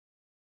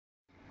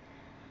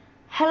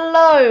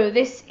Hello,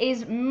 this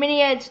is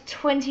miniedd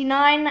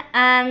 29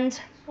 and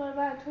What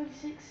about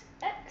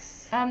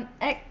 26X?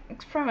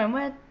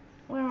 Experiment,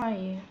 where are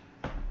you?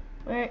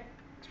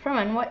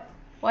 Experiment,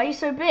 why are you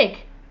so big?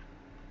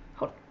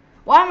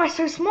 Why am I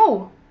so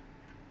small?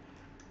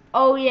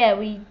 Oh yeah,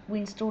 we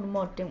installed a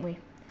mod, didn't we?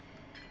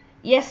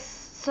 Yes,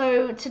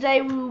 so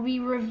today we will be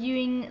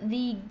reviewing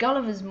the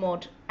Gullivers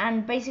mod,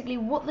 and basically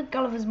what the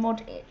Gullivers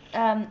mod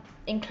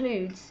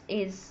includes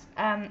is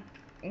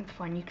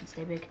fine, you can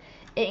stay big.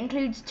 It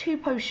includes 2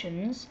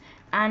 potions,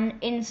 an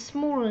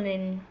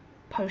ensmalling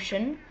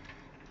potion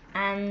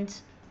and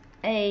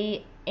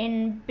a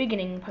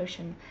embiggening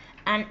potion,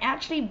 and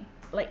actually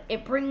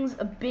it brings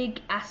a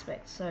big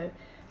aspect. So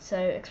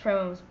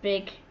Experiment was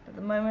big at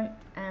the moment,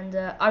 and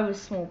I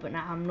was small, but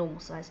now I'm normal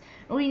size.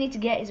 All you need to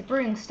get is a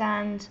brewing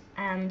stand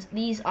and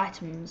these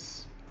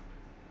items.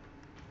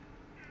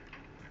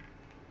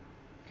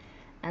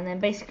 And then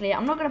basically,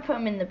 I'm not going to put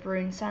them in the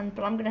brewing stand,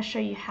 but I'm going to show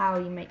you how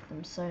you make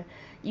them. So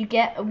you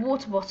get a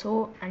water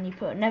bottle and you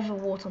put nether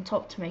wart on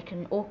top to make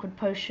an awkward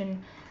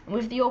potion. And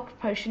with the awkward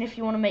potion, if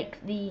you want to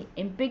make the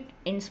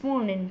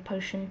ensmalling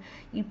potion,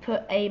 you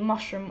put a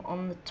mushroom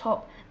on the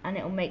top and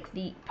it will make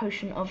the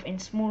potion of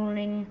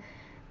ensmalling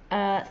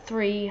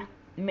 3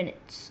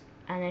 minutes.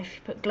 And if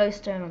you put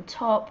glowstone on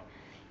top,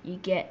 you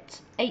get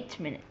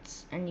 8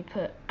 minutes. And you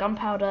put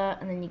gunpowder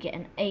and then you get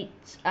an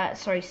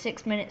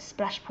 6 minute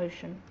splash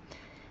potion.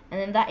 And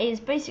then that is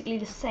basically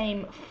the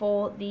same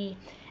for the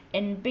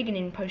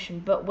embiggening potion,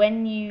 but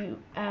when you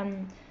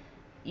want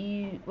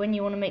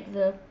to make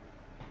the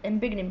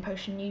embiggening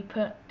potion, you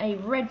put a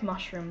red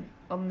mushroom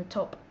on the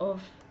top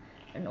of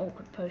an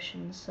awkward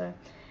potion. So,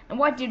 and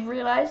what I did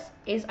realise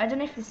is, I don't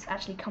know if this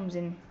actually comes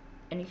in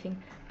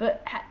anything,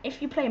 but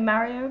if you play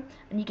Mario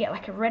and you get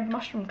like a red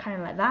mushroom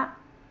kind of like that,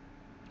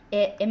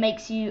 it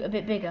makes you a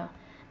bit bigger.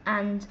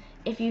 And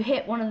if you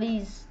hit one of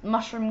these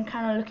mushroom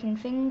kind of looking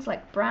things,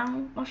 like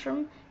brown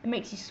mushroom, it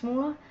makes you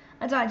smaller.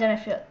 I don't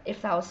know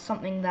if that was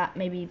something that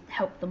maybe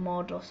helped the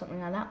mod or something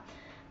like that,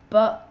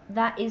 but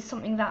that is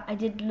something that I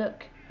did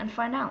look and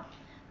find out.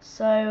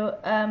 So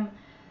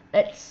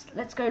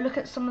let's go look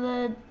at some of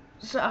the.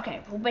 So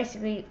okay, well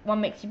basically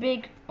one makes you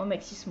big, one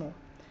makes you small.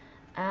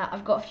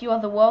 I've got a few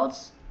other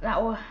worlds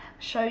that will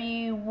show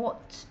you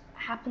what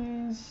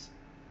happens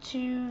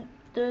to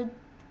the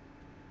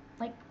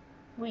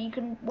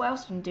what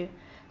else you can do.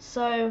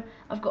 So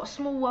I've got a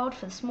small world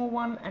for the small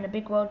one and a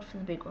big world for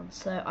the big one.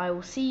 So I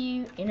will see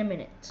you in a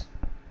minute.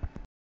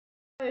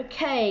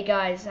 Okay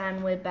guys,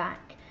 and we're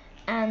back.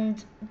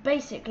 And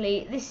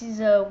basically this is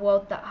a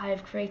world that I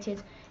have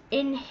created.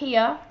 In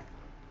here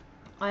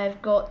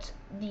I've got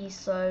these,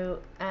 so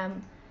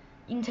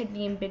you can take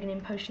the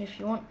embiggening potion if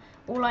you want.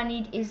 All I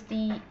need is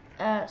the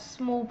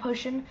small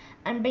potion,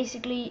 and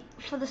basically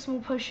for the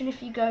small potion,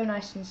 if you go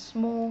nice and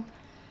small,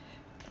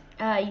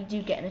 you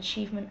do get an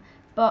achievement.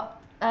 But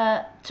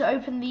to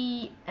open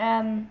the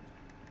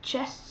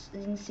chests, as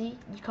you can see,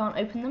 you can't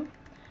open them.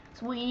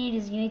 So what you need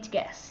is, you need to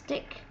get a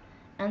stick,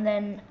 and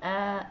then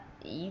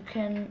you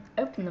can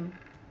open them.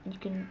 You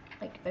can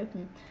open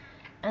them.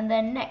 And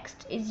then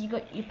next is, you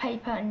got your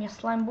paper and your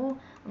slime ball.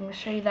 I'm going to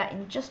show you that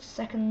in just a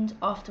second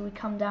after we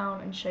come down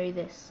and show you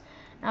this.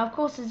 Now of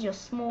course, as you're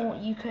small,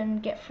 you can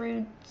get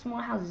through small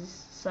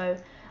houses. So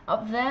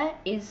up there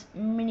is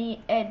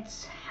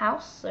Miniedd's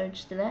house, so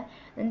just there.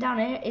 Then down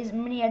here is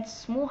Miniedd's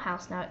small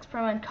house. Now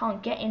Experiment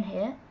can't get in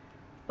here,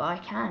 but I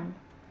can.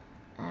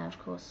 Of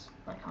course,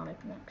 I can't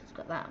open that because it's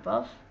got that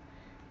above.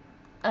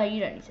 You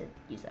don't need to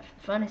use that for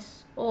the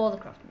furnace or the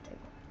crafting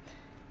table.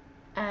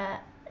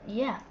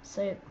 Yeah,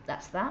 so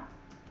that's that.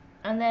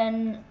 And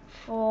then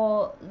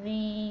for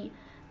the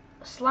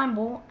slime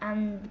ball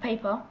and the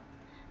paper,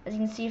 as you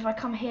can see, if I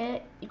come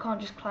here, you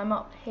can't just climb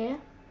up here.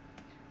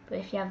 But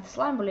if you have the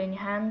slime ball in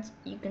your hand,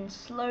 you can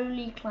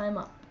slowly climb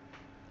up.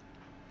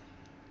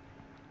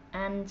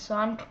 And so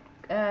I'm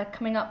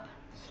coming up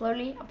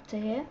slowly up to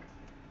here.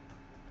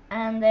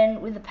 And then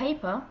with the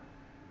paper,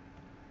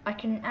 I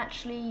can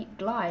actually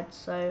glide.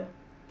 So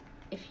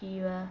if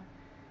you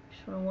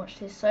just want to watch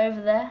this, so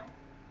over there.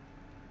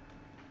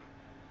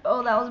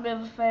 Oh, that was a bit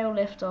of a fail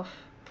lift off.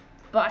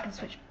 But I can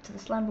switch to the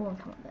slime ball and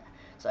come up there.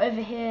 So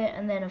over here,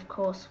 and then of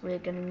course we're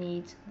going to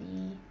need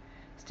the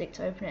stick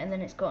to open it, and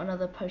then it's got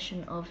another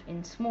potion of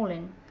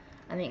ensmalling.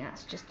 I think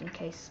that's just in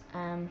case.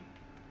 And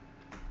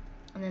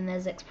then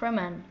there's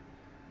Experiment,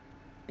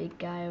 big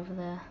guy over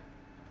there.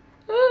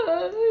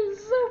 Oh,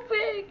 it's so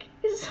big!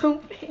 It's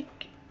so big.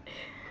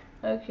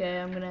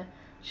 Okay, I'm gonna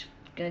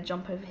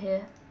jump over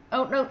here.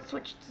 Oh no!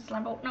 Switch to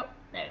slime ball. No,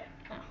 no.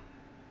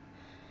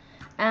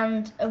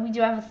 And we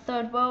do have a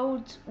third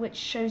world, which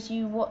shows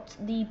you what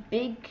the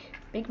big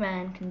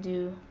man can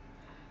do.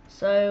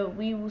 So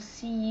we will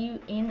see you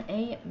in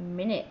a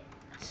minute.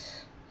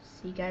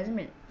 See you guys in a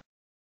minute.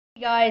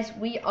 Hey guys,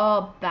 we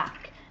are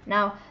back.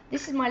 Now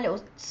this is my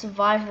little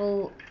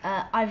survival.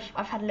 I've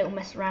had a little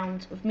mess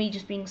around with me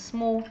just being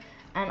small,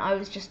 and I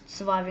was just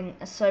surviving.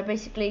 So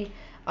basically,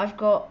 I've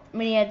got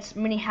Miniedd's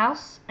mini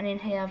house, and in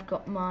here I've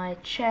got my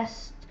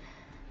chest.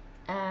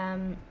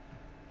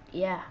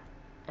 Yeah.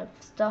 of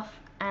stuff.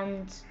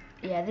 And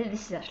yeah,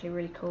 this is actually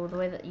really cool, the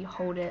way that you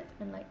hold it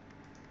and like,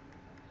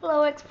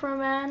 hello X-Pro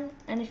Man.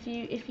 And if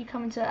you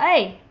come into,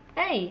 hey,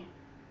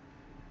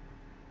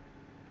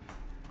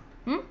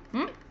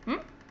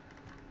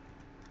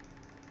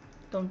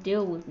 don't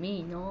deal with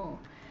me, no.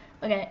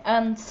 Okay,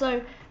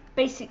 so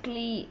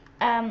basically,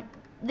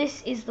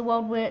 this is the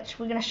world which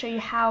we're gonna show you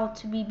how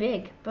to be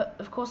big, but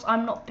of course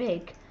I'm not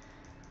big.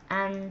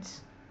 And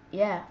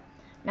yeah,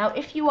 now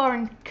if you are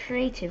in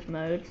creative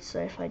mode, so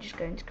if I just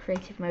go into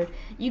creative mode,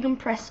 you can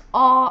press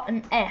R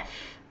and F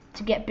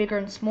to get bigger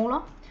and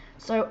smaller.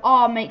 So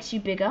R makes you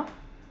bigger,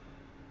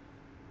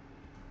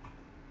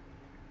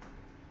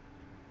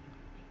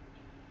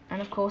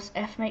 and of course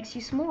F makes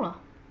you smaller.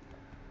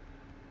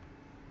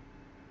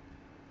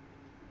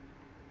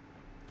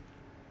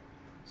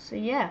 So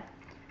yeah,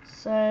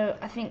 so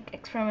I think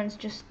Experiment's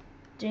just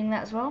doing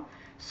that as well.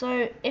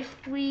 So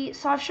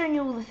I've shown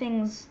you all the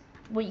things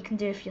what you can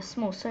do if you're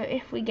small. So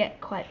if we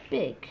get quite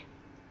big,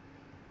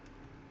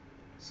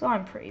 so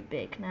I'm pretty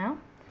big now,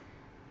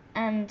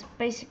 and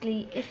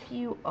basically if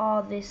you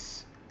are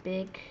this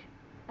big,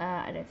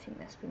 I don't think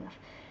that's big enough.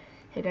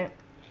 Here we go.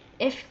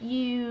 If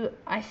you,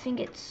 I think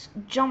it's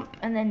jump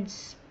and then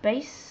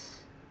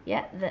space.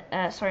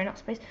 Yeah, sorry, not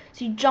space.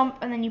 So you jump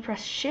and then you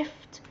press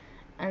shift,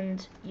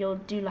 and you'll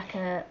do like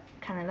a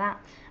kind of that.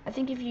 I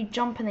think if you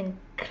jump and then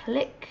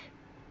click,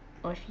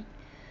 or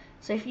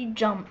if you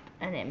jump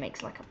and it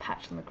makes like a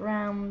patch on the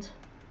ground,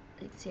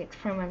 you can see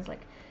Experiment's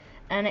like,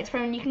 and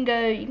Experiment you can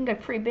go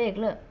pretty big.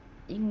 Look,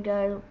 you can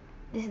go.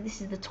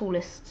 This is the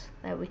tallest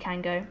that we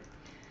can go,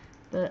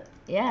 but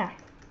yeah,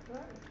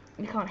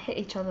 we can't hit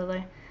each other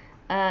though.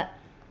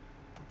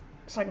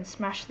 So I can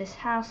smash this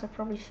house. I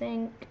probably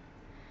think.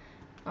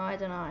 Oh, I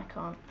don't know. I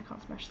can't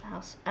smash the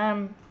house.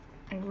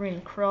 And ruin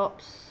the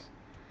crops.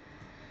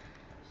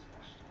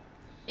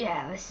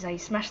 Yeah, this is how you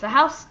smash the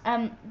house.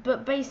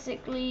 But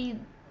basically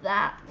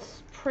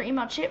that's pretty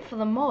much it for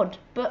the mod.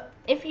 But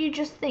if you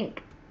just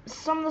think,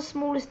 some of the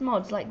smallest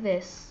mods like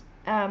this.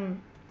 Oh,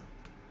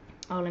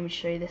 let me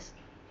show you this.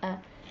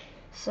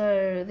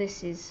 So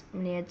this is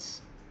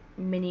Minied's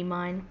mini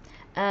mine.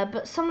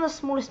 But some of the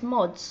smallest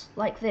mods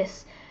like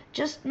this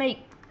just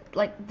make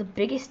like the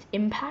biggest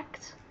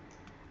impact.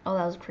 Oh,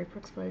 that was a creeper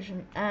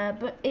explosion.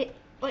 But it,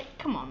 like,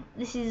 come on,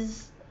 this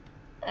is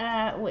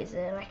what is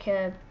it, like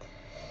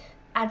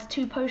add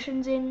 2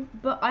 potions in,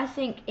 but I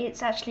think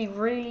it's actually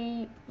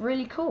really,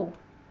 really cool.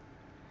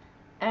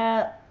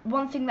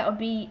 One thing that would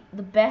be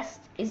the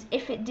best is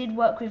if it did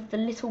work with the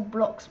little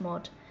blocks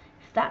mod.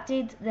 If that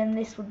did, then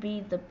this would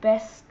be the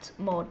best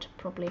mod,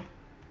 probably.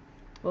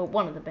 Well,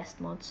 one of the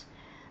best mods.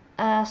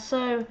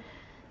 So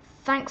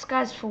thanks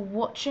guys for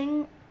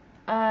watching.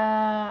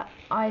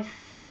 I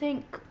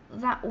think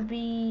that will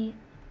be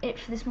it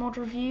for this mod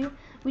review.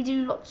 We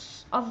do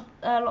lots of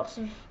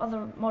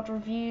other mod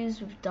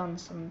reviews. We've done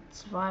some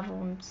survival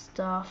and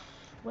stuff.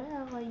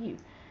 Where are you?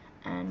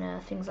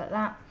 And things like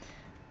that.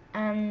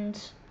 And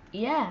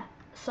yeah,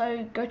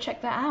 so go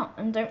check that out,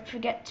 and don't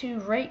forget to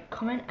rate,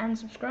 comment, and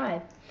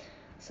subscribe.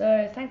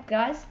 So thanks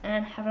guys,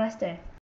 and have a nice day.